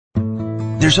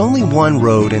There's only one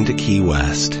road into Key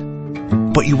West,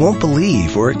 but you won't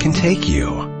believe where it can take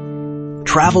you.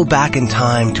 Travel back in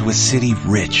time to a city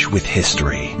rich with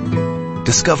history.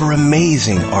 Discover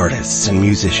amazing artists and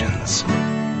musicians.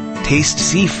 Taste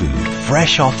seafood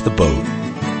fresh off the boat.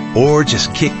 Or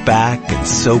just kick back and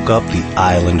soak up the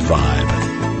island vibe.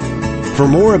 For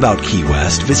more about Key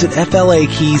West, visit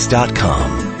flakeys.com.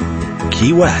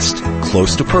 Key West,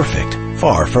 close to perfect,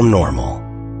 far from normal.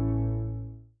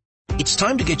 It's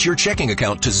time to get your checking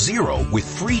account to zero with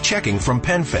free checking from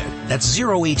PenFed. That's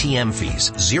zero ATM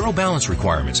fees, zero balance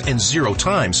requirements, and zero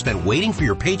time spent waiting for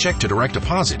your paycheck to direct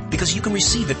deposit because you can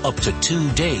receive it up to 2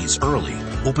 days early.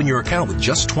 Open your account with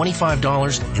just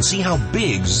 $25 and see how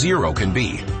big zero can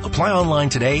be. Apply online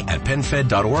today at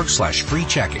PenFed.org/free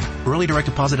checking. Early direct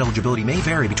deposit eligibility may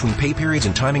vary between pay periods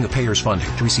and timing of payer's funding.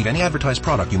 To receive any advertised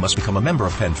product, you must become a member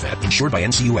of PenFed, insured by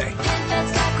NCUA.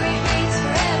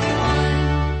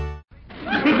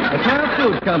 The Kraft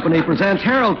Foods Company presents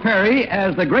Harold Perry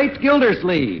as the Great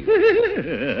Gildersleeve.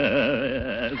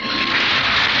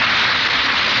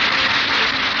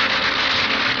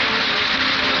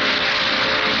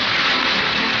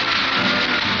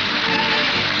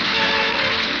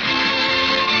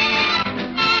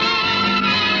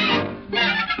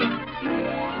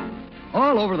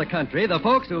 All over the country, the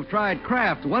folks who've tried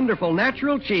Kraft's wonderful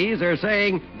natural cheese are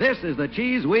saying, this is the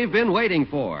cheese we've been waiting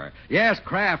for. Yes,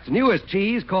 Kraft's newest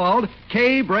cheese, called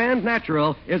K-Brand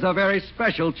Natural, is a very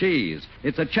special cheese.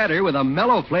 It's a cheddar with a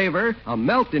mellow flavor, a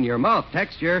melt-in-your-mouth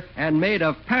texture, and made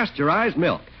of pasteurized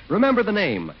milk. Remember the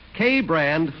name,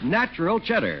 K-Brand Natural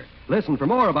Cheddar. Listen for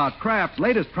more about Kraft's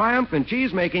latest triumph in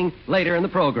cheese-making later in the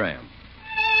program.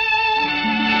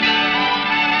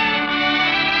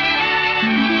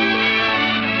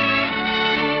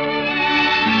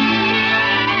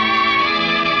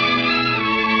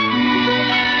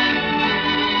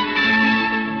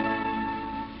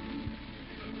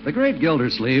 The great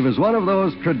Gildersleeve is one of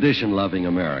those tradition-loving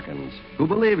Americans who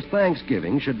believes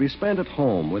Thanksgiving should be spent at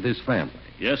home with his family.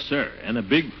 Yes, sir, and a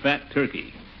big fat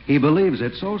turkey. He believes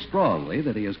it so strongly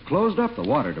that he has closed up the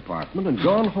water department and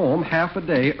gone home half a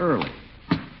day early.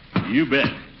 You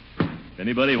bet. If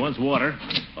anybody wants water,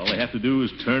 all they have to do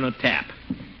is turn a tap.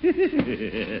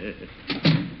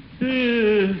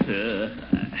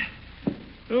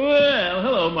 Well,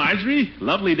 hello, Marjorie.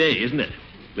 Lovely day, isn't it?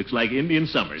 Looks like Indian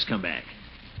summer's come back.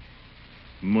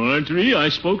 Marjorie, I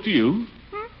spoke to you.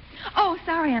 Oh,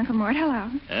 sorry, Uncle Mort. Hello.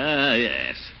 Ah,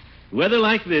 yes. Weather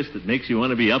like this that makes you want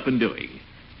to be up and doing.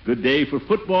 Good day for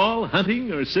football,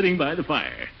 hunting, or sitting by the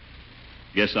fire.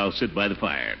 Guess I'll sit by the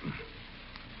fire.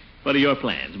 What are your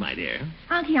plans, my dear?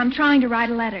 Unky, I'm trying to write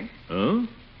a letter. Oh?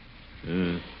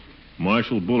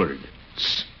 Marshall Bullard.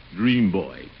 Dream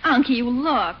boy. Unky, you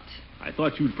looked. I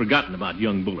thought you'd forgotten about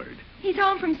young Bullard. He's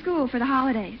home from school for the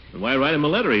holidays. Then why write him a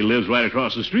letter? He lives right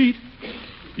across the street.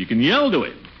 You can yell to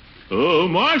him. Oh,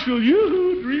 Marshall,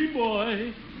 you dream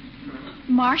boy.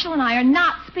 Marshall and I are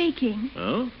not speaking.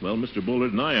 Oh? Well, Mr.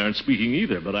 Bullard and I aren't speaking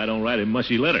either, but I don't write him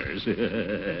mushy letters.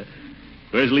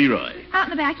 Where's Leroy? Out in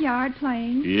the backyard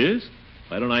playing. He is?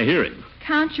 Why don't I hear him?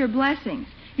 Count your blessings.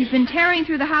 He's been tearing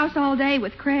through the house all day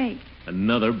with Craig.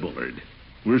 Another Bullard.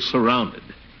 We're surrounded.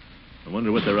 I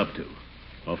wonder what they're up to.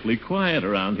 Awfully quiet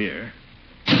around here.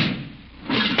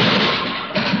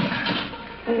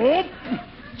 Oh!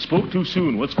 Spoke too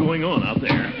soon. What's going on out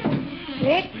there?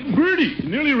 Oh, Bertie,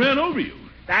 nearly ran over you.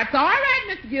 That's all right,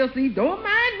 Mr. Gildersleeve. Don't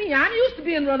mind me. I'm used to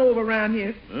being run over around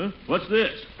here. Huh? What's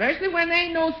this? Especially when there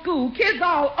ain't no school. Kids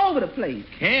all over the place.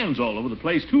 Cans all over the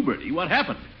place, too, Bertie. What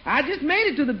happened? I just made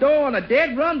it to the door on a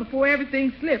dead run before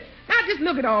everything slipped. Now just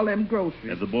look at all them groceries.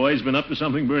 Have the boys been up to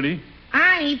something, Bertie?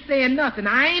 I ain't saying nothing.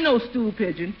 I ain't no stool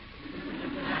pigeon.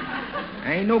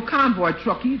 I ain't no convoy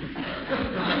truck either.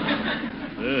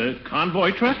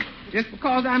 Convoy truck? Just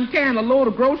because I'm carrying a load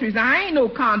of groceries, I ain't no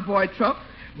convoy truck.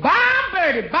 Bomb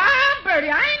Bertie,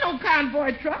 I ain't no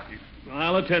convoy truck.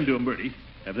 I'll attend to them, Bertie.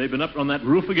 Have they been up on that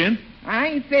roof again? I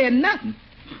ain't saying nothing.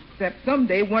 Except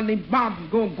someday one of them bombs is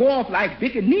going to go off like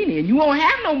Vic and Nene, and you won't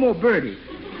have no more Bertie.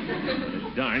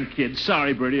 Darn kid.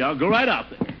 Sorry, Bertie. I'll go right out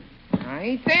there. I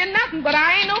ain't saying nothing, but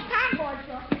I ain't no convoy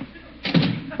truck.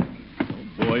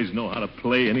 No boys know how to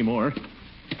play anymore.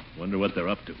 Wonder what they're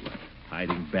up to.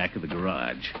 Hiding back of the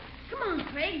garage. Come on,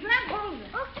 Craig. Grab hold of it.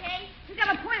 Okay. We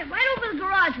gotta point it right over the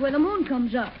garage where the moon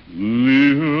comes up.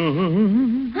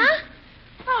 Huh?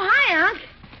 Oh, hi, Unc.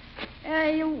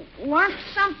 You want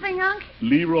something, Unc?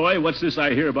 Leroy, what's this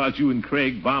I hear about you and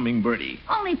Craig bombing Bertie?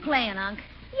 Only playing, Unc.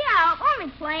 Yeah,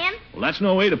 only playing. Well, that's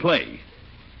no way to play.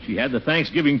 She had the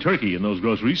Thanksgiving turkey in those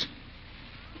groceries.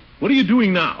 What are you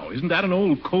doing now? Isn't that an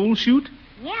old coal chute?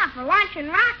 Yeah, for launching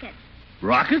rockets.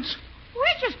 Rockets?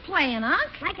 We're just playing,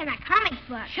 Unc. Like in a comic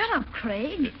book. Shut up,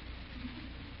 Craig.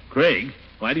 Craig,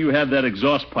 why do you have that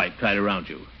exhaust pipe tied around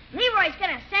you? Leroy's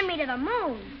gonna send me to the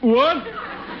moon. What?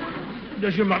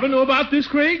 Does your mother know about this,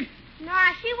 Craig?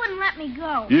 Nah, she wouldn't let me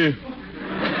go. Yeah.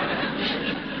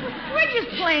 We're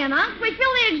just playing, Unc. We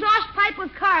fill the exhaust pipe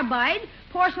with carbide,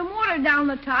 pour some water down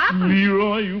the top.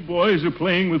 Leroy, you boys are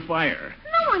playing with fire.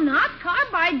 No, we're not.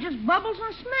 Carbide just bubbles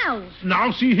and smells.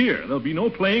 Now, see here. There'll be no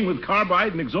playing with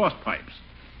carbide and exhaust pipes.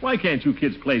 Why can't you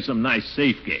kids play some nice,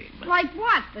 safe game? Like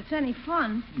what? That's any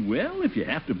fun. Well, if you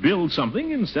have to build something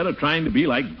instead of trying to be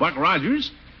like Buck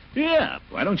Rogers, yeah,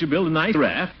 why don't you build a nice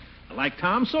raft like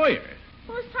Tom Sawyer?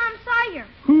 Who's Tom Sawyer?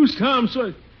 Who's Tom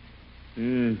Sawyer?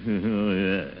 Oh,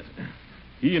 yes.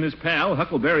 He and his pal,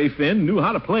 Huckleberry Finn, knew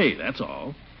how to play, that's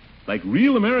all. Like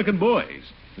real American boys,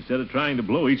 instead of trying to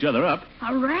blow each other up.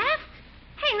 A raft?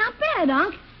 Hey, not bad,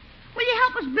 Unc. Will you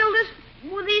help us build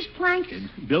this with these planks?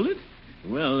 Build it?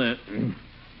 Well,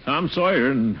 Tom Sawyer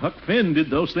and Huck Finn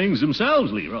did those things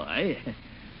themselves, Leroy.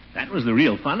 That was the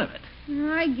real fun of it.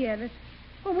 I get it.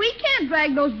 But we can't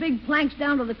drag those big planks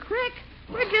down to the creek.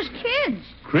 We're just kids.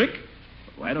 Crick?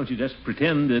 Why don't you just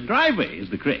pretend the driveway is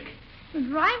the crick? The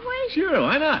driveway? Sure,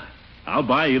 why not? I'll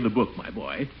buy you the book, my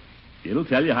boy. It'll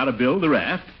tell you how to build the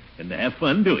raft and to have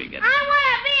fun doing it. I want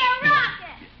to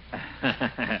be a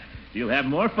rocket. You'll have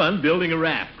more fun building a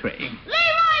raft, Craig. Leroy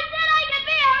said I could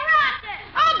be a rocket.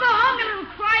 I'll go home, you little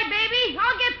crybaby.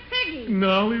 I'll get Piggy.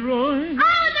 No, Leroy. I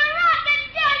was a rocket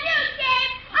until you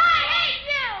came. I hate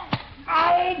you.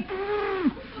 Oh,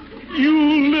 you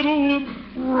little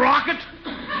rocket.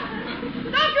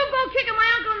 Don't you go kicking my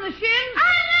uncle in the shins. I'm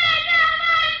gonna tell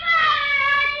my father.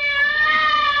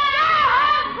 Go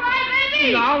home, crybaby.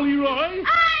 Now, Leroy.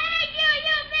 I hate you,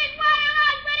 you big water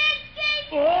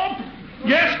husband.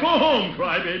 Yes, go home,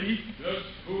 crybaby. Just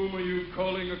whom are you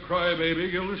calling a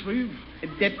crybaby, Gildersleeve?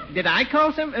 Did I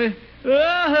call some?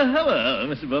 Hello,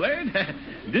 Mr. Bullard.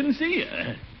 Didn't see you.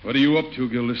 What are you up to,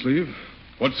 Gildersleeve?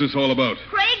 What's this all about?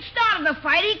 Craig started the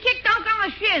fight. He kicked Unc on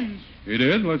the shins. He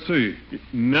did? Let's see.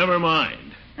 Never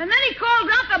mind. And then he called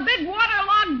Unc a big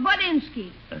waterlogged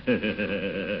Budinsky.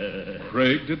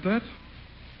 Craig did that?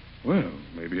 Well,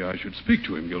 maybe I should speak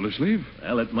to him, Gildersleeve.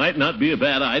 Well, it might not be a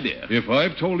bad idea. If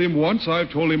I've told him once,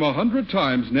 I've told him 100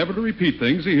 times never to repeat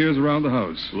things he hears around the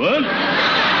house. What?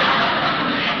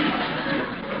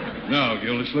 Now,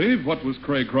 Gildersleeve, what was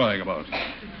Craig crying about?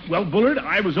 Well, Bullard,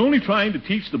 I was only trying to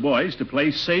teach the boys to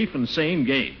play safe and sane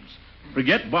games.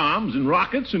 Forget bombs and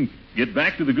rockets and get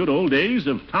back to the good old days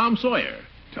of Tom Sawyer.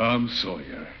 Tom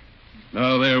Sawyer.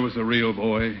 Now, there was a real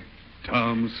boy.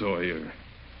 Tom Sawyer.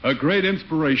 A great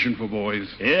inspiration for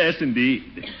boys. Yes,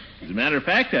 indeed. As a matter of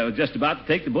fact, I was just about to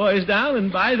take the boys down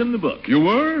and buy them the book. You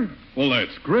were? Well,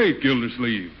 that's great,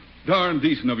 Gildersleeve. Darn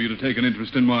decent of you to take an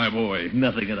interest in my boy.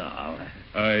 Nothing at all.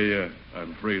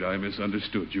 I'm afraid I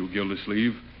misunderstood you,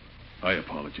 Gildersleeve. I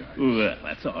apologize. Well,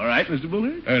 that's all right, Mr.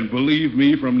 Bullard. And believe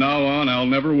me, from now on, I'll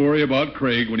never worry about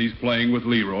Craig when he's playing with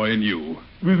Leroy and you.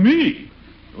 With me?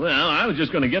 Well, I was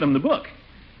just going to get him the book.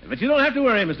 But you don't have to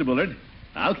worry, Mr. Bullard.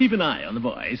 I'll keep an eye on the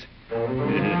boys.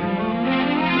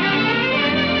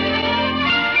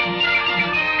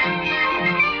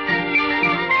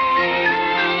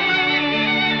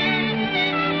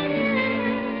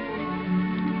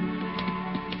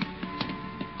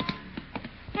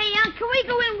 Can we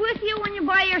go in with you when you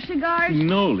buy your cigars?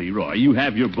 No, Leroy. You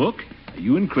have your book.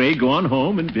 You and Craig go on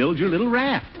home and build your little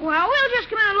raft. Well, we'll just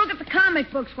come in and look at the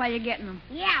comic books while you're getting them.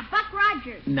 Yeah, Buck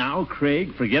Rogers. Now,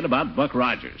 Craig, forget about Buck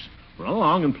Rogers. Run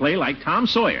along and play like Tom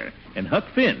Sawyer and Huck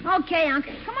Finn. Okay, Unc.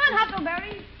 Come on,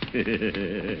 Huckleberry.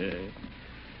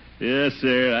 Yes,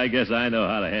 sir. I guess I know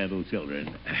how to handle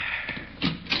children.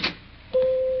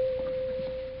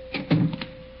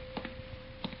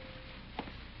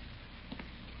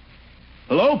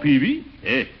 Hello, Peavy.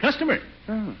 Customer.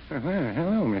 Oh, well,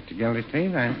 hello, Mr.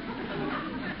 Gildersleeve.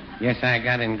 Guess I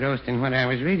got engrossed in what I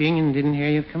was reading and didn't hear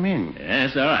you come in.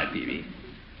 That's all right, Peavy.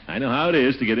 I know how it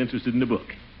is to get interested in a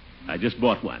book. I just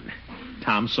bought one.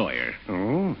 Tom Sawyer.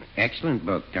 Oh, excellent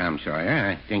book, Tom Sawyer.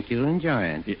 I think you'll enjoy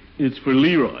it. It's for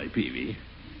Leroy, Peavy.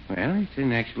 Well, it's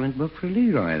an excellent book for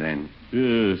Leroy, then.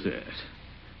 Yes, yes.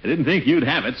 I didn't think you'd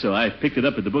have it, so I picked it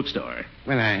up at the bookstore.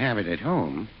 Well, I have it at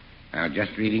home. I was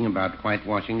just reading about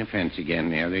whitewashing the fence again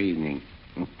the other evening.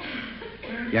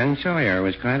 Young Sawyer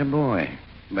was quite a boy.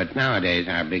 But nowadays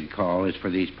our big call is for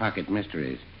these pocket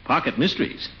mysteries. Pocket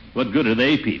mysteries? What good are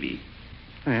they, Peavy?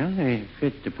 Well, they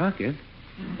fit the pocket.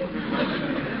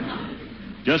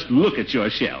 Just look at your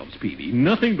shelves, Peavy.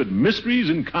 Nothing but mysteries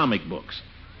and comic books.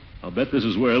 I'll bet this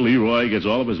is where Leroy gets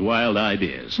all of his wild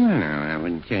ideas. Well, no, I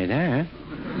wouldn't say that.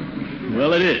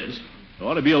 Well, it is. There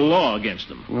ought to be a law against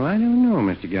them. Well, I don't know,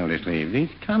 Mr. Gildersleeve. These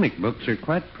comic books are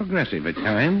quite progressive at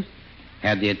times.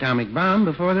 Had the atomic bomb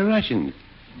before the Russians.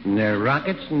 And their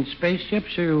rockets and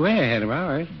spaceships are way ahead of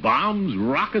ours. Bombs,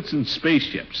 rockets, and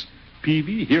spaceships.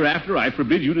 Peavy, hereafter I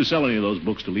forbid you to sell any of those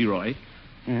books to Leroy.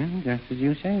 Yeah, just as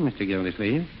you say, Mr.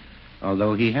 Gildersleeve.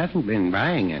 Although he hasn't been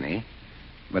buying any.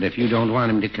 But if you don't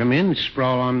want him to come in,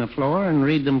 sprawl on the floor and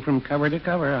read them from cover to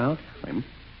cover, I'll tell him.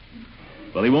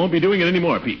 Well, he won't be doing it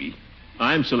anymore, Peavy.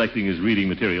 I'm selecting his reading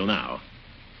material now.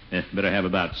 Better have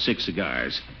about 6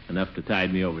 cigars. Enough to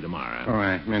tide me over tomorrow. Oh,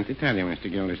 I meant to tell you, Mr.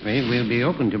 Gildersleeve, we'll be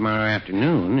open tomorrow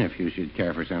afternoon if you should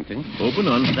care for something. Open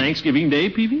on Thanksgiving Day,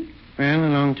 Peavy? Well,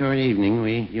 along toward evening,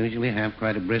 we usually have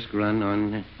quite a brisk run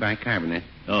on bicarbonate.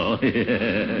 Oh,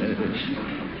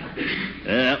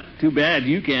 well, too bad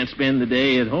you can't spend the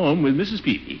day at home with Mrs.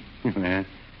 Peavy. Well,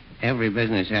 every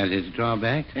business has its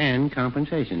drawbacks and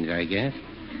compensations, I guess.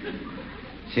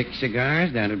 6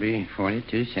 cigars, that'll be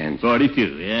 42 cents.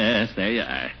 42, yes, there you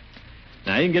are.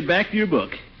 Now you can get back to your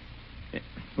book.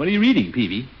 What are you reading,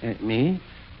 Peavy? Me?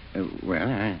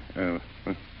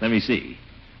 Let me see.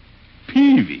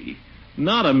 Peavy,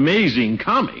 not amazing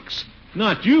comics.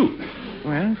 Not you.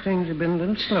 Well, things have been a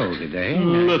little slow today.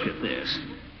 Look at this.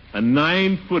 A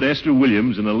 9-foot Esther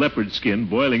Williams in a leopard skin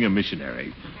boiling a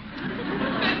missionary.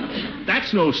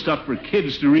 That's no stuff for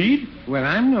kids to read. Well,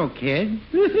 I'm no kid.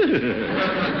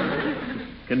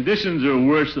 Conditions are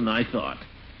worse than I thought.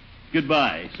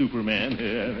 Goodbye, Superman.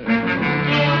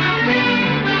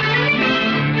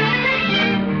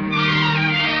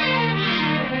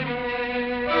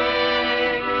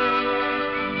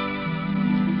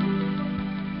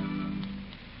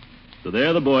 So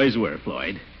there the boys were,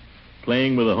 Floyd,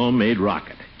 playing with a homemade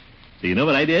rocket. So you know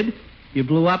what I did? You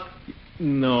blew up?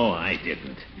 No, I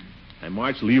didn't. I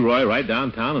marched Leroy right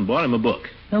downtown and bought him a book.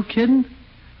 No kidding?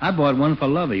 I bought one for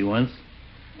Lovey once.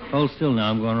 Hold still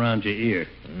now, I'm going around your ear.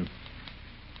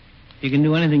 You can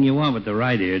do anything you want with the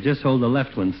right ear. Just hold the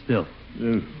left one still.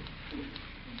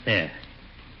 There.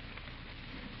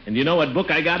 And you know what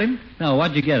book I got him? No,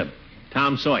 what'd you get him?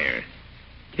 Tom Sawyer.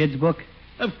 Kid's book?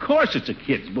 Of course it's a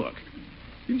kid's book.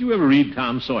 Didn't you ever read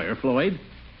Tom Sawyer, Floyd?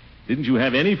 Didn't you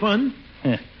have any fun?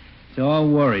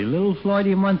 Don't worry. Little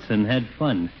Floydie Munson had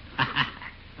fun.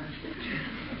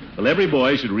 Well, every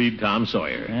boy should read Tom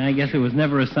Sawyer. I guess it was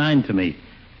never assigned to me.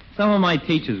 Some of my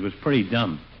teachers was pretty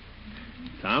dumb.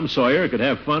 Tom Sawyer could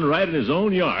have fun right in his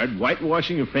own yard,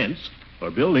 whitewashing a fence or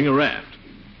building a raft.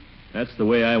 That's the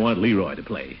way I want Leroy to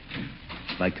play.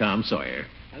 Like Tom Sawyer.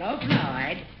 Hello,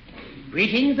 Floyd.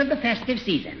 Greetings of the festive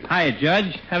season. Hiya,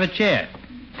 Judge. Have a chair.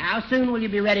 How soon will you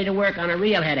be ready to work on a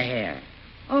real head of hair?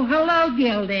 Oh, hello,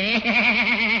 Gildy.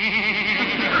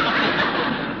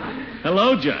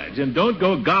 Hello, Judge. And don't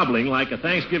go gobbling like a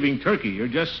Thanksgiving turkey. You're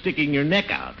just sticking your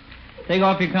neck out. Take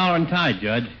off your collar and tie,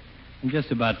 Judge. I'm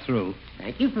just about through.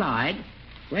 Thank you, Floyd.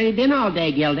 Where you been all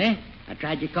day, Gildy? I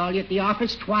tried to call you at the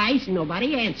office twice and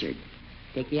nobody answered.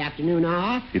 Take the afternoon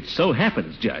off? It so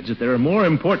happens, Judge, that there are more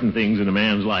important things in a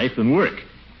man's life than work,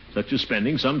 such as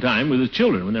spending some time with his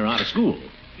children when they're out of school.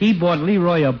 He bought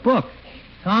Leroy a book.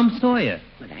 Tom Sawyer.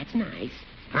 Well, that's nice.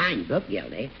 Fine book,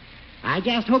 Gildy. I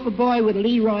just hope a boy with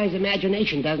Leroy's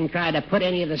imagination doesn't try to put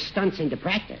any of the stunts into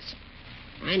practice.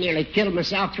 I nearly killed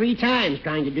myself 3 times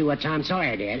trying to do what Tom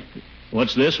Sawyer did.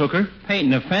 What's this, Hooker?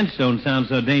 Painting a fence don't sound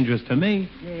so dangerous to me.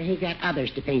 He got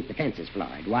others to paint the fences,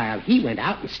 Floyd, while he went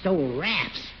out and stole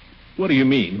rafts. What do you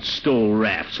mean, stole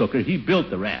rafts, Hooker? He built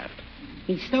the raft.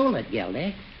 He stole it,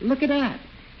 Gildy. Look it up.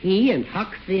 He and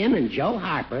Huck Finn and Joe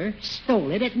Harper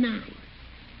stole it at night.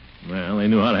 Well, they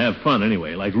knew how to have fun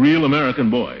anyway, like real American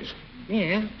boys.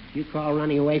 Yeah, you call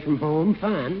running away from home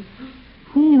fun.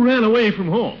 Who ran away from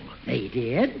home? They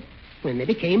did, when they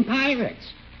became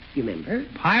pirates. You remember?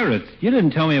 Pirates? You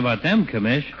didn't tell me about them,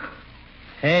 Commish.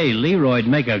 Hey, Leroy'd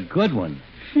make a good one.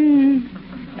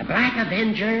 The Black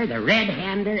Avenger, the Red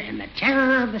Hander, and the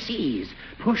Terror of the Seas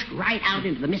pushed right out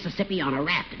into the Mississippi on a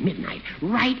raft at midnight,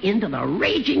 right into the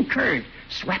raging current,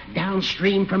 swept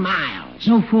downstream for miles.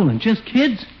 No fooling, just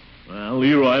kids? Well,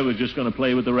 Leroy was just going to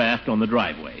play with the raft on the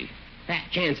driveway. Fat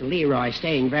chance of Leroy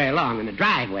staying very long in the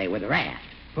driveway with the raft.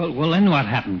 Well, then what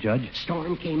happened, Judge?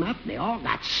 Storm came up, they all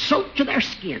got soaked to their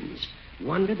skins.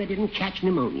 Wonder they didn't catch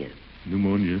pneumonia.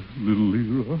 Pneumonia, little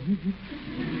Leroy.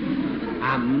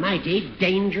 A mighty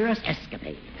dangerous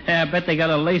escapade. I bet they got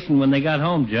a lacing when they got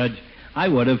home, Judge. I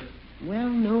would have. Well,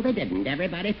 no, they didn't.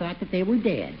 Everybody thought that they were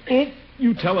dead.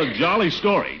 You tell a jolly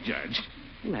story, Judge.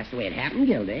 Well, that's the way it happened,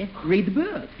 Gildy. Read the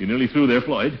book. You nearly through there,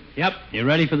 Floyd? Yep. You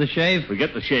ready for the shave?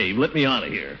 Forget the shave. Let me out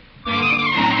of here.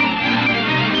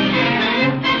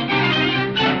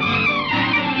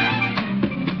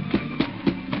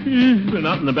 They're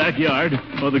not in the backyard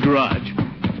or the garage.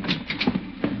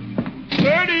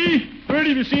 Bertie! Bertie,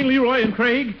 have you seen Leroy and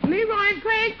Craig? Leroy and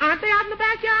Craig, aren't they out in the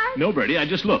backyard? No, Bertie, I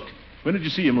just looked. When did you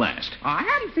see him last? I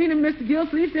haven't seen him, Mr.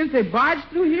 Gildersleeve, since they barged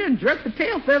through here and jerked the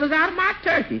tail feathers out of my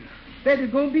turkey. Said they're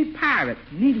going to be pirates.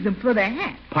 Needed them for their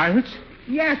hat. Pirates?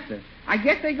 Yes, sir. I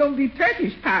guess they're going to be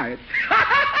Turkish pirates.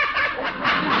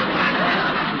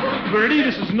 Bertie,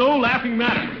 this is no laughing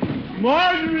matter.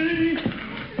 Marjorie!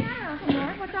 Yeah, Uncle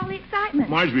Mort, what's all the excitement?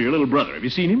 Marjorie, your little brother. Have you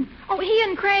seen him? Oh, he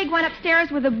and Craig went upstairs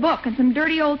with a book and some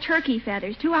dirty old turkey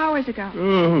feathers 2 hours ago.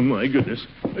 Oh, my goodness.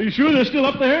 Are you sure they're still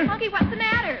up there? Monkey, what's the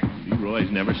matter?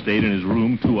 Leroy's never stayed in his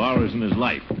room 2 hours in his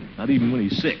life. Not even when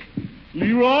he's sick.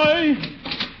 Leroy!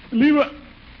 Leroy!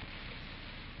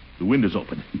 The window's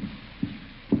open.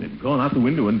 They've gone out the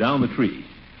window and down the tree.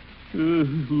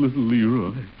 Little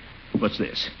Leroy. What's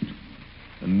this?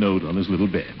 A note on his little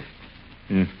bed.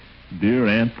 Dear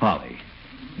Aunt Polly.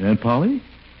 Aunt Polly?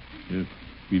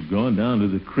 We've gone down to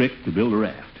the creek to build a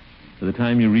raft. By the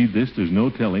time you read this, there's no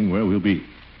telling where we'll be.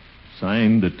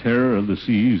 Signed, The Terror of the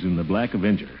Seas in the Black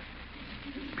Avenger.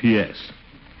 P.S.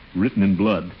 Written in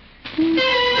blood.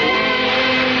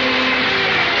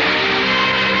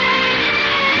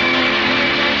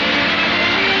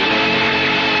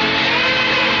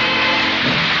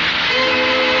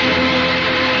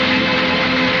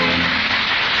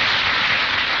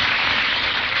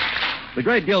 The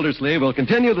great Gildersleeve will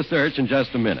continue the search in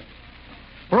just a minute.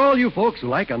 For all you folks who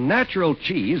like a natural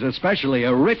cheese, especially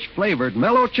a rich flavored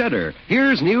mellow cheddar,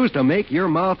 here's news to make your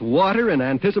mouth water in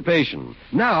anticipation.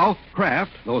 Now,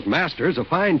 Kraft, those masters of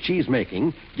fine cheese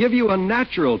making, give you a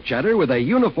natural cheddar with a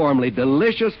uniformly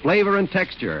delicious flavor and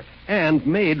texture, and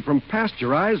made from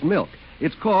pasteurized milk.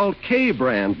 It's called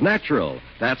K-Brand Natural.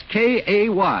 That's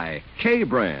K-A-Y,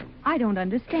 K-Brand. I don't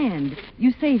understand.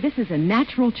 You say this is a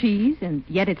natural cheese, and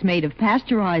yet it's made of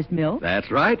pasteurized milk? That's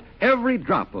right. Every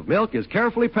drop of milk is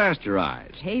carefully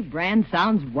pasteurized. K-Brand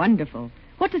sounds wonderful.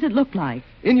 What does it look like?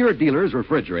 In your dealer's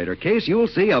refrigerator case, you'll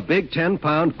see a big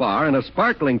 10-pound bar and a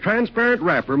sparkling transparent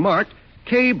wrapper marked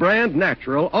K-Brand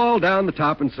Natural all down the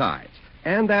top and sides.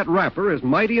 And that wrapper is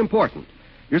mighty important.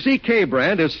 You see,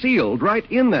 K-Brand is sealed right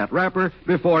in that wrapper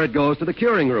before it goes to the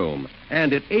curing room.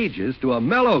 And it ages to a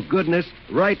mellow goodness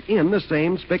right in the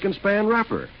same spick-and-span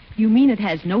wrapper. You mean it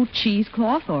has no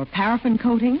cheesecloth or paraffin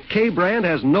coating? K-Brand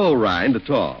has no rind at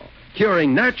all.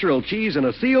 Curing natural cheese in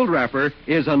a sealed wrapper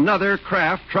is another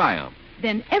Kraft triumph.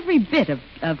 Then every bit of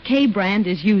K-Brand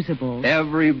is usable.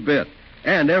 Every bit.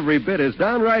 And every bit is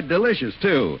downright delicious,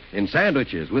 too, in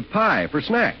sandwiches, with pie, for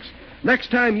snacks.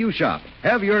 Next time you shop,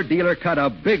 have your dealer cut a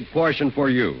big portion for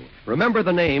you. Remember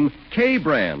the name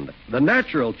K-Brand, the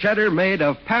natural cheddar made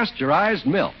of pasteurized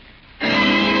milk.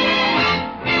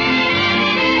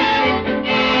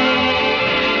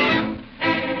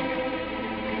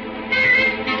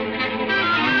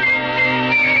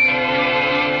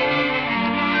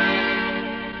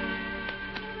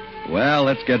 Well,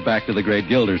 let's get back to the great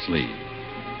Gildersleeve.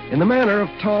 In the manner of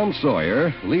Tom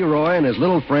Sawyer, Leroy and his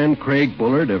little friend Craig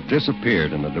Bullard have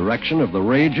disappeared in the direction of the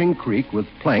raging creek with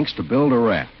planks to build a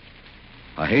raft.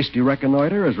 A hasty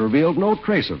reconnoiter has revealed no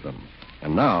trace of them.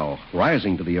 And now,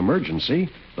 rising to the emergency,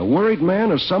 the worried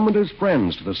man has summoned his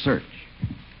friends to the search.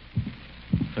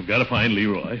 I've got to find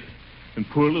Leroy. And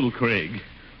poor little Craig.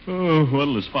 Oh,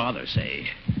 what'll his father say?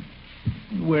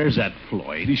 Where's that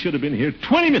Floyd? He should have been here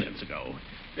 20 minutes ago.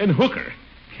 And Hooker.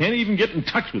 Can't even get in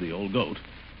touch with the old goat.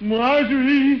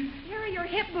 Marjorie! Here are your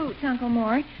hip boots, Uncle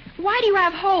Mort. Why do you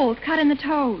have holes cut in the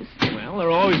toes? Well, they're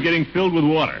always getting filled with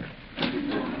water.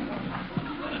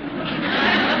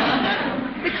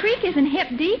 The creek isn't hip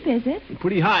deep, is it?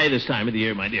 Pretty high this time of the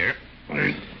year, my dear.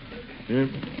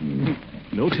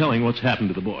 No telling what's happened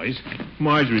to the boys.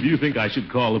 Marjorie, do you think I should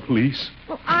call the police?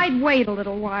 Well, I'd wait a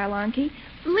little while, Unky.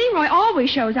 Leroy always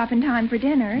shows up in time for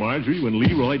dinner. Marjorie, when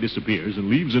Leroy disappears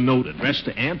and leaves a note addressed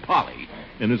to Aunt Polly,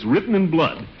 and it's written in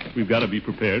blood, we've got to be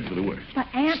prepared for the worst. But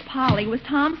Aunt Polly was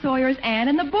Tom Sawyer's aunt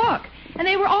in the book, and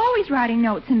they were always writing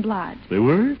notes in blood. They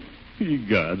were? Ye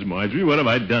gods, Marjorie, what have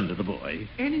I done to the boy?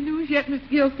 Any news yet, Mr.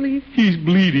 Gildersleeve? He's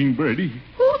bleeding, Bertie.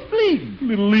 Who's bleeding?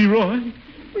 Little Leroy.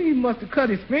 Well, he must have cut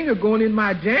his finger going in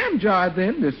my jam jar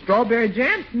then. The strawberry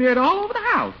jam smeared all over the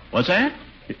house. What's that?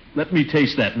 Let me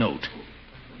taste that note.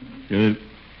 It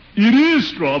is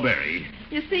strawberry.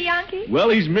 You see, Unky? Well,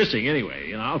 he's missing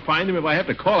anyway, and I'll find him if I have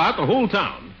to call out the whole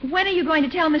town. When are you going to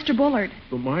tell Mr. Bullard?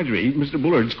 Well, Marjorie, Mr.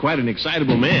 Bullard's quite an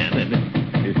excitable man,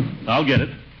 and I'll get it.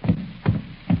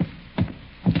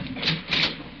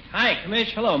 Hi,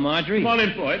 Commish. Hello, Marjorie. Come on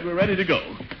in, Floyd. We're ready to go.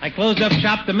 I closed up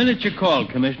shop the minute you called,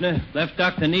 Commissioner. Left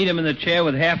Dr. Needham in the chair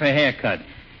with half a haircut.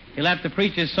 He'll have to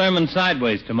preach his sermon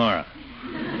sideways tomorrow.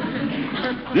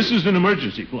 This is an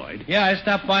emergency, Floyd. Yeah, I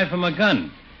stopped by for my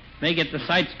gun. May get the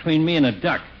sights between me and a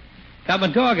duck. Got my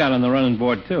dog out on the running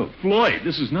board, too. Floyd,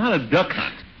 this is not a duck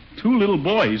hunt. 2 little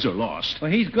boys are lost.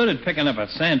 Well, he's good at picking up a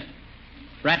scent.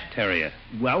 Rat terrier.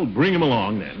 Well, bring him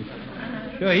along,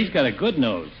 then. Sure, he's got a good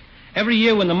nose. Every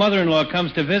year when the mother-in-law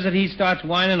comes to visit, he starts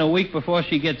whining a week before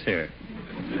she gets here.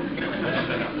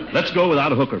 Let's go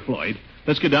without a hooker, Floyd.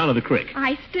 Let's get down to the creek.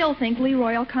 I still think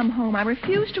Leroy will come home. I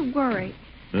refuse to worry.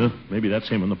 Maybe that's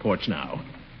him on the porch now.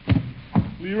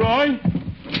 Leroy?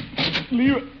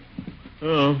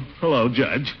 Oh, hello,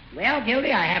 Judge. Well,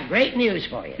 Gildy, I have great news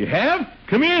for you. You have?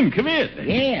 Come in.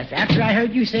 Yes, after I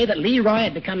heard you say that Leroy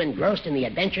had become engrossed in the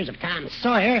adventures of Tom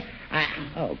Sawyer,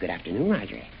 Oh, good afternoon,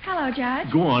 Marjorie. Hello,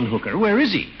 Judge. Go on, Hooker. Where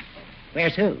is he?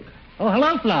 Where's who? Oh,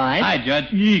 hello, Floyd. Hi,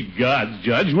 Judge. Ye gods,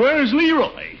 Judge. Where's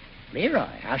Leroy? Leroy?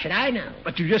 How should I know?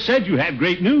 But you just said you had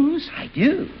great news. I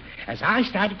do. As I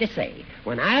started to say,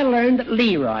 when I learned that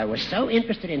Leroy was so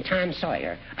interested in Tom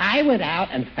Sawyer, I went out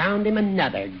and found him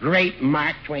another great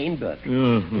Mark Twain book.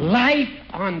 Life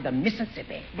on the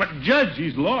Mississippi. But, Judge,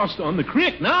 he's lost on the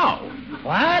creek now.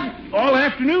 What? All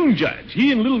afternoon, Judge.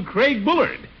 He and little Craig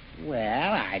Bullard.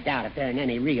 Well, I doubt if they're in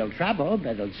any real trouble,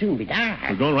 but it'll soon be dark.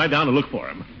 We're going right down to look for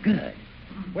him. Good.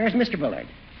 Where's Mr. Bullard?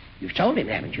 You've told him,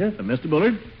 haven't you? Mr.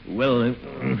 Bullard? Well,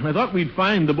 I thought we'd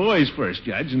find the boys first,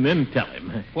 Judge, and then tell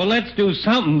him. Well, let's do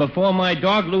something before my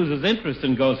dog loses interest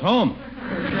and goes home.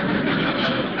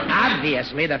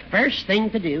 Obviously, the first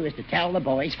thing to do is to tell the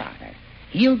boy's father.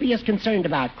 He'll be as concerned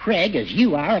about Craig as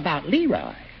you are about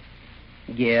Leroy.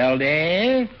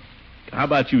 Gildy? How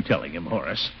about you telling him,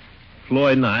 Horace?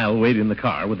 Floyd and I'll wait in the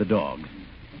car with the dog.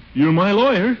 You're my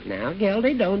lawyer. Now,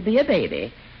 Gildy, don't be a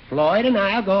baby. Floyd and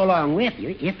I'll go along with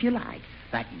you, if you like.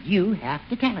 But you have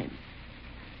to tell him.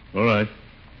 All right.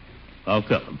 I'll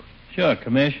tell him. Sure,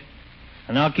 Commish.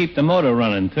 And I'll keep the motor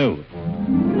running, too.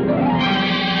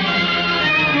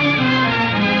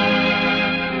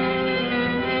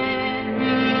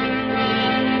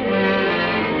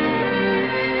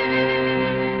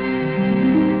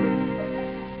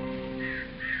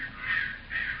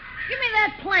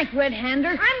 Red-hander.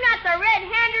 I'm not the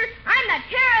red-hander. I'm the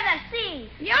terror of the sea.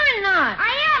 You're not.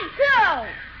 I am,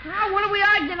 too. Now, what are we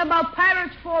arguing about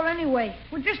pirates for anyway?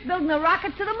 We're just building a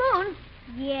rocket to the moon.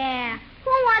 Yeah. Who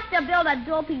wants to build a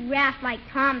dopey raft like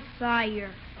Tom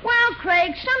Sawyer? Well,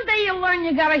 Craig, someday you'll learn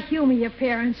you gotta humor your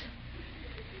parents.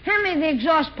 Hand me the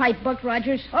exhaust pipe, Buck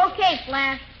Rogers. Okay,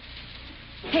 Flash.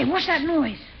 Hey, what's that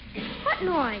noise? What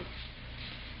noise?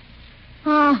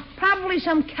 Probably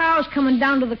some cows coming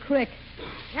down to the creek.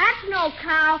 That's no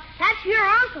cow. That's your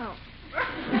uncle.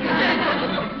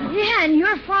 Yeah, and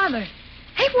your father.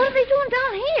 Hey, what are they doing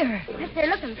down here? If they're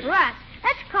looking for us,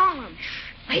 let's call them.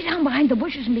 Lay down behind the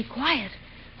bushes and be quiet.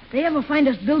 If they ever find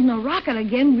us building a rocket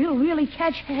again, we'll really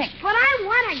catch heck. But I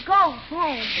want to go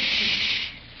home.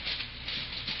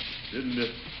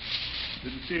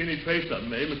 Didn't see any trace of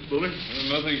them, eh, Mr. Bullard?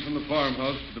 Nothing from the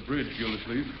farmhouse to the bridge,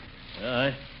 Gildersleeve.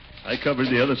 I covered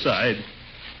the other side.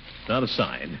 Not a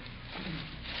sign.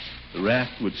 The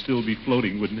raft would still be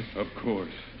floating, wouldn't it? Of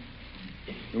course.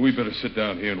 We'd better sit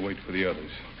down here and wait for the others.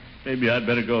 Maybe I'd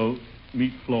better go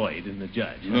meet Floyd and the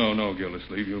judge. No,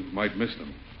 Gildersleeve. You might miss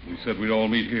them. We said we'd all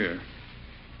meet here.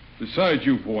 Besides,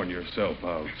 you've worn yourself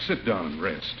out. Sit down and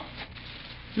rest.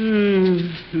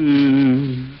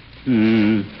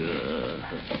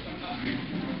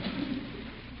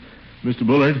 Mr.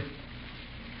 Bullard,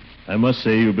 I must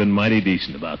say you've been mighty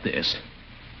decent about this.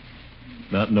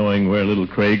 Not knowing where little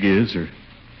Craig is or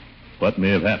what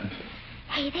may have happened.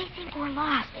 Hey, they think we're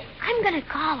lost. I'm going to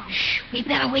call them. Shh, we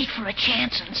better wait for a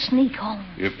chance and sneak home.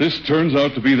 If this turns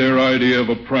out to be their idea of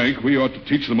a prank, we ought to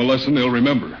teach them a lesson they'll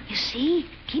remember. You see?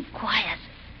 Keep quiet.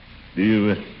 Do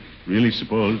you really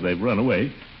suppose they've run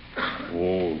away?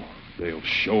 Oh, they'll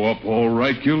show up all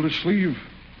right, Gildersleeve.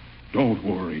 Don't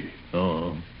worry.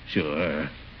 Oh, sure.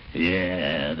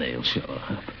 Yeah, they'll show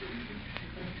up.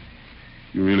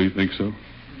 You really think so?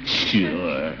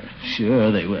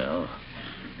 Sure they will.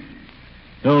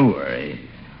 Don't worry.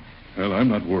 Well, I'm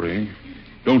not worrying.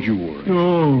 Don't you worry.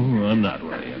 No, I'm not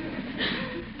worrying.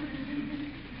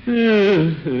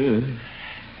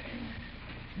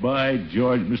 By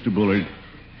George, Mr. Bullard,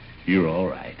 you're all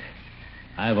right.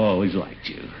 I've always liked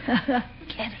you.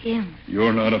 Get him.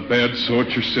 You're not a bad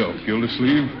sort yourself,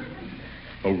 Gildersleeve.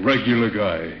 A regular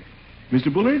guy.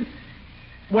 Mr. Bullard,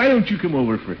 why don't you come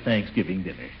over for Thanksgiving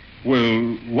dinner?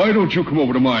 Well, why don't you come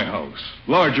over to my house?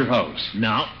 Larger house.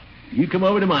 No, you come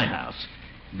over to my house.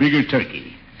 Bigger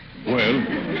turkey. Well,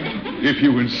 if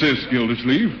you insist,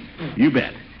 Gildersleeve. You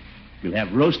bet. We'll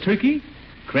have roast turkey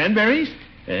cranberries,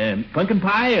 pumpkin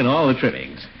pie, and all the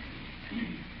trimmings.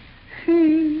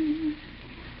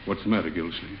 What's the matter,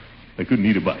 Gildersleeve? I couldn't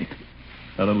eat a bite.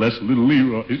 Not unless little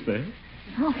Leroy's there.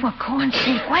 Oh, for corn's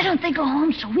sake, why don't they go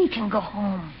home so we can go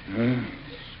home?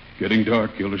 It's getting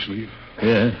dark, Gildersleeve.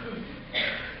 Yeah.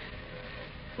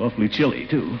 Awfully chilly,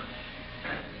 too.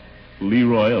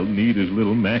 Leroy'll need his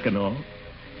little Mackinaw.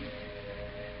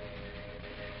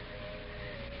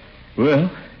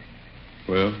 Well?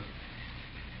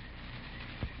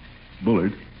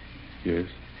 Bullard. Yes?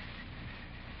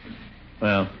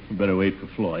 Well, we better wait for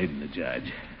Floyd and the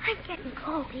judge. I'm getting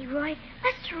cold, Leroy.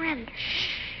 Let's surrender. Shh.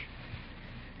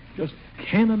 Just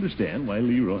can't understand why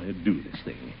Leroy would do this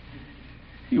thing.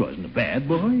 He wasn't a bad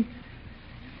boy.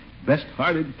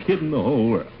 Best-hearted kid in the whole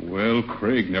world. Well,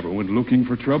 Craig never went looking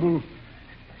for trouble.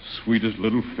 Sweetest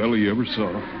little fella you ever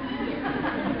saw.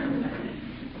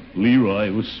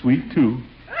 Leroy was sweet, too.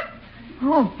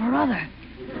 Oh, brother.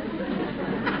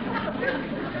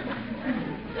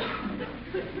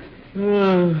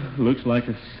 Looks like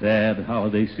a sad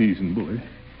holiday season, Bullard.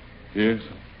 Yes.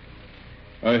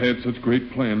 I had such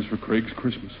great plans for Craig's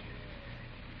Christmas.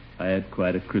 I had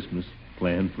quite a Christmas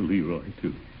plan for Leroy,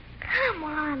 too. Come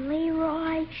on,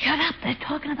 Leroy. Shut up. They're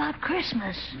talking about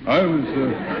Christmas. I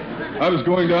was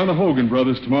going down to Hogan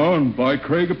Brothers tomorrow and buy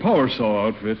Craig a power saw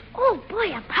outfit. Oh,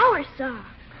 boy, a power saw.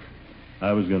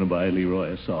 I was going to buy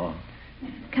Leroy a saw.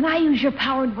 Can I use your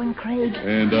powered one, Craig?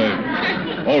 And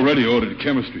I already ordered a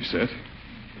chemistry set.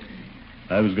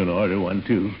 I was going to order one,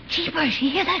 too. Jeepers, you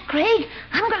hear that, Craig?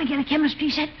 I'm going to get a chemistry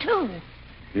set, too.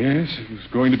 Yes, it was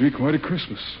going to be quite a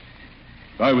Christmas.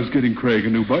 I was getting Craig a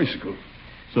new bicycle.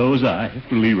 So was I,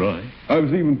 for Leroy. I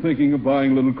was even thinking of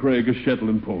buying little Craig a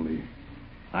Shetland pony.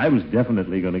 I was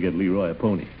definitely going to get Leroy a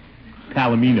pony.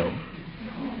 Palomino.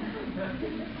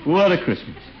 What a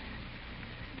Christmas.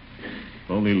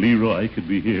 Only Leroy could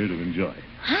be here to enjoy it.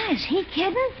 Huh, is he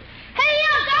kidding? Hey,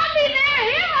 look, I'll be there.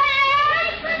 Here I am.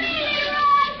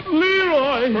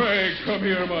 Leroy! Craig, come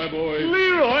here, my boy.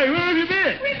 Leroy, where have you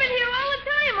been? We've been here all the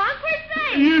time, Unc. We're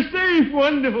safe. You're safe.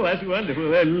 Wonderful. That's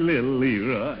wonderful. That little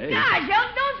Leroy. Gosh,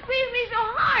 don't squeeze me so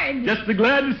hard. Just so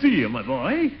glad to see you, my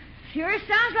boy. Sure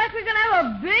sounds like we're going to have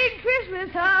a big Christmas,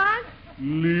 huh, Unc?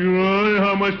 Leroy,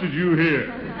 how much did you hear?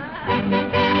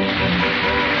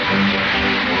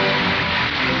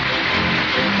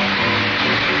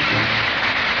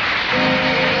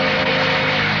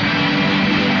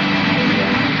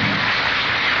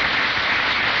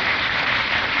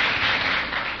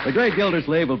 The great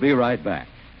Gildersleeve will be right back.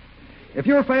 If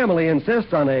your family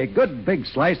insists on a good big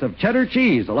slice of cheddar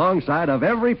cheese alongside of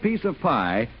every piece of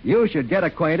pie, you should get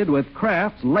acquainted with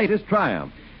Kraft's latest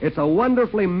triumph. It's a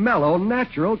wonderfully mellow,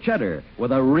 natural cheddar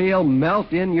with a real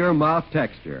melt-in-your-mouth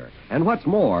texture. And what's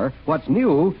more, what's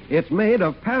new, it's made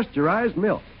of pasteurized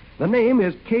milk. The name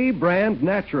is K-Brand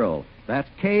Natural. That's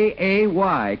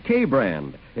K-A-Y,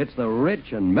 K-Brand. It's the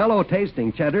rich and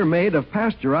mellow-tasting cheddar made of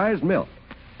pasteurized milk.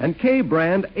 And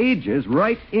K-Brand ages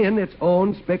right in its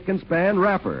own spick-and-span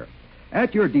wrapper.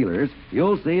 At your dealers,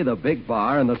 you'll see the big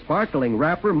bar and the sparkling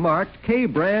wrapper marked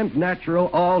K-Brand Natural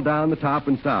all down the top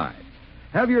and sides.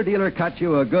 Have your dealer cut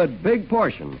you a good big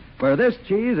portion, for this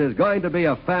cheese is going to be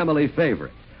a family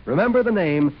favorite. Remember the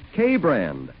name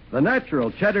K-Brand, the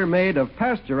natural cheddar made of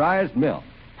pasteurized milk.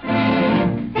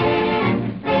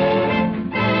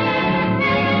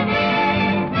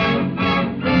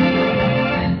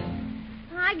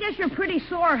 I guess you're pretty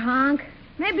sore, Honk.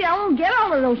 Maybe I won't get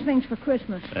all of those things for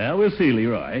Christmas. Well, we'll see,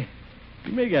 Leroy.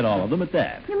 You may get all of them at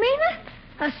that. You mean it?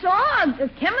 A saw, a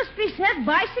chemistry set,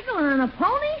 bicycle, and a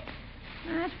pony?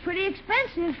 That's pretty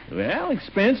expensive. Well,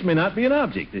 expense may not be an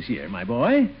object this year, my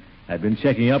boy. I've been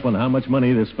checking up on how much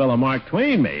money this fellow Mark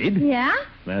Twain made. Yeah?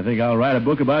 And I think I'll write a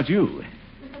book about you.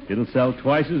 It'll sell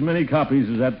twice as many copies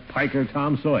as that piker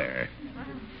Tom Sawyer.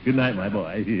 Good night, my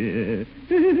boy.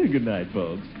 Good night,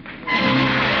 folks.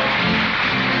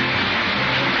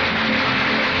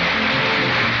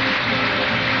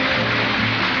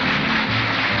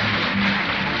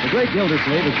 The Great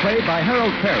Gildersleeve is played by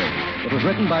Harold Perry. It was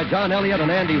written by John Elliott and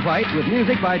Andy White with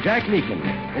music by Jack Meakin.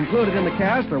 Included in the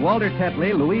cast are Walter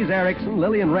Tetley, Louise Erickson,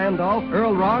 Lillian Randolph,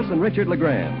 Earl Ross, and Richard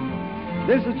LeGrand.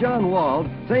 This is John Wald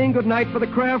saying goodnight for the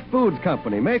Kraft Foods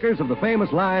Company, makers of the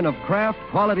famous line of Kraft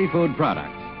quality food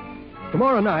products.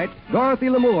 Tomorrow night, Dorothy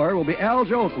Lamour will be Al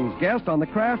Jolson's guest on the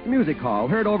Kraft Music Hall,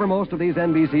 heard over most of these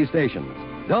NBC stations.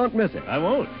 Don't miss it. I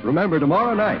won't. Remember,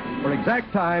 tomorrow night, for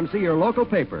exact time, see your local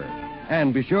paper.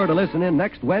 And be sure to listen in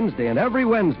next Wednesday and every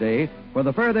Wednesday for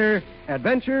the further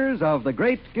adventures of the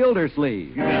Great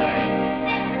Gildersleeve. Good night.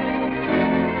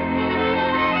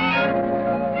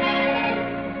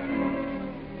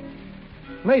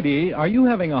 Lady, are you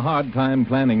having a hard time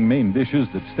planning main dishes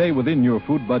that stay within your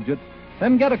food budget?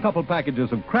 Then get a couple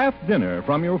packages of Kraft Dinner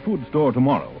from your food store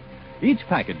tomorrow. Each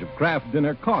package of Kraft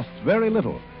Dinner costs very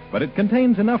little, but it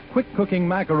contains enough quick-cooking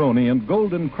macaroni and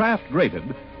golden Kraft grated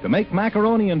to make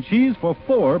macaroni and cheese for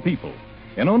 4 people.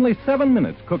 In only 7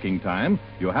 minutes cooking time,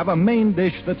 you have a main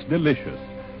dish that's delicious.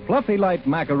 Fluffy light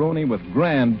macaroni with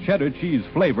grand cheddar cheese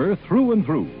flavor through and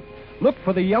through. Look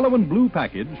for the yellow and blue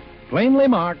package, plainly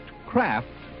marked Kraft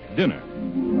Dinner.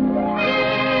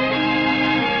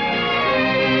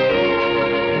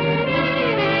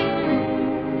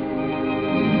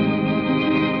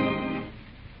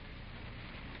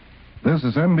 This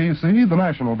is NBC, the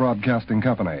national broadcasting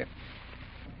company.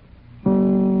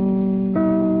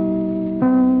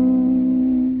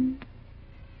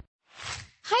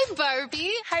 Hi,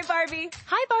 Barbie. Hi, Barbie.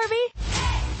 Hi, Barbie.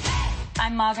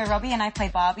 I'm Margot Robbie, and I play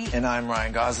Barbie. And I'm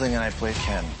Ryan Gosling, and I play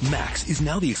Ken. Max is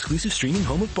now the exclusive streaming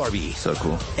home of Barbie. So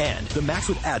cool. And the Max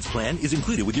with Ads plan is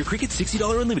included with your Cricket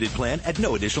 $60 unlimited plan at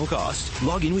no additional cost.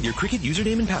 Log in with your Cricket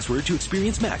username and password to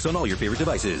experience Max on all your favorite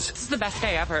devices. This is the best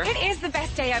day ever. It is the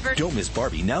best day ever. Don't miss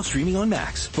Barbie, now streaming on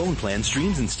Max. Phone plan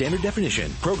streams in standard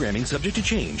definition. Programming subject to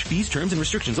change. Fees, terms, and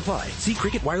restrictions apply. See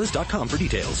cricketwireless.com for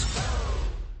details.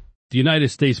 The United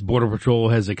States Border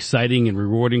Patrol has exciting and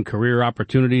rewarding career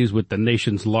opportunities with the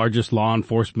nation's largest law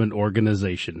enforcement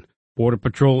organization. Border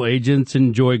Patrol agents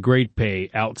enjoy great pay,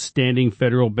 outstanding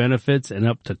federal benefits, and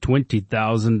up to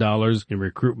 $20,000 in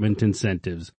recruitment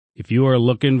incentives. If you are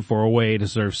looking for a way to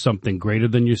serve something greater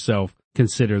than yourself,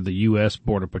 consider the U.S.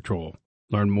 Border Patrol.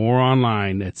 Learn more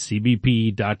online at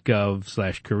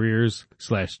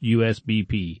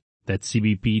cbp.gov/careers/USBP. That's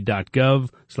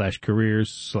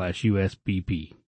cbp.gov/careers/USBP.